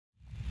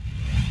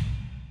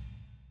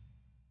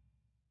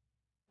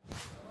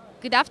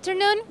Good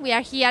afternoon. We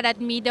are here at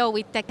Mido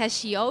with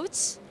Takashi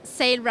Ohuchi,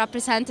 sales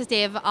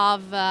representative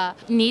of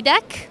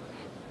Nidek.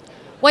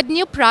 What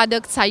new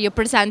products are you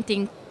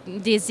presenting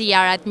this year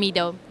at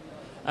Mido?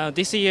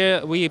 This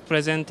year we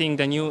presenting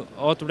the new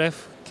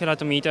auto-ref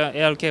keratometer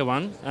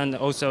ARK1 and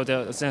also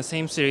the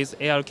same series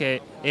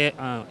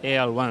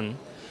AR1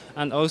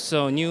 and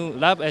also new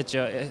lab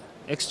edger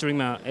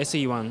extremer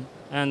SE1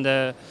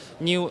 and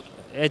new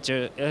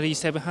edger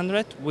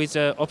LE700 with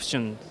the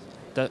optional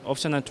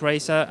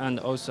tracer and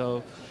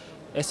also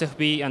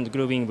SFB and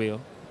grooving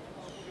wheel.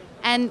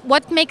 And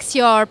what makes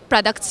your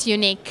products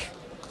unique?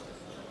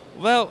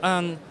 Well,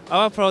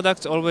 our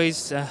products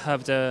always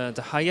have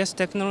the highest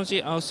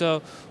technology.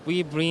 Also,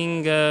 we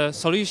bring a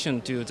solution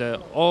to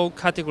all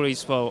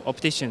categories for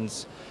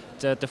opticians,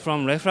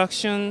 from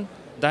refraction,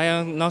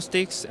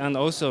 diagnostics, and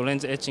also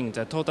lens etching,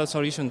 the total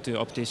solution to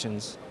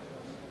opticians.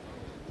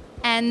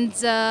 And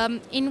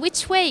in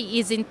which way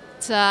is it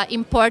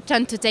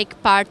important to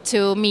take part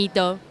to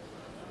Mido?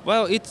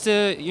 Well, it's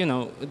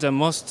the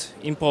most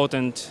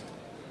important,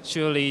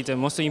 surely the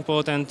most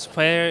important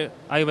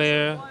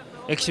eyewear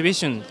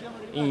exhibition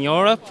in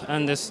Europe,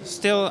 and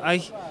still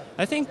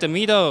I think the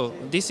Mido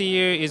this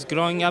year is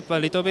growing up a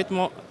little bit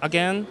more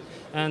again,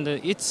 and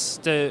it's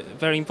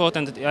very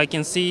important. I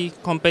can see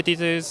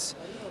competitors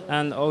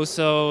and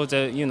also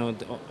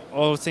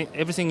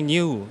everything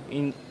new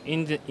in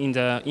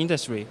the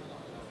industry.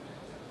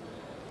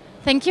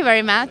 Thank you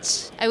very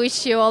much. I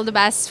wish you all the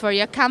best for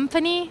your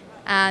company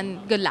and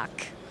good luck.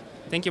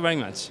 Thank you very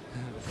much.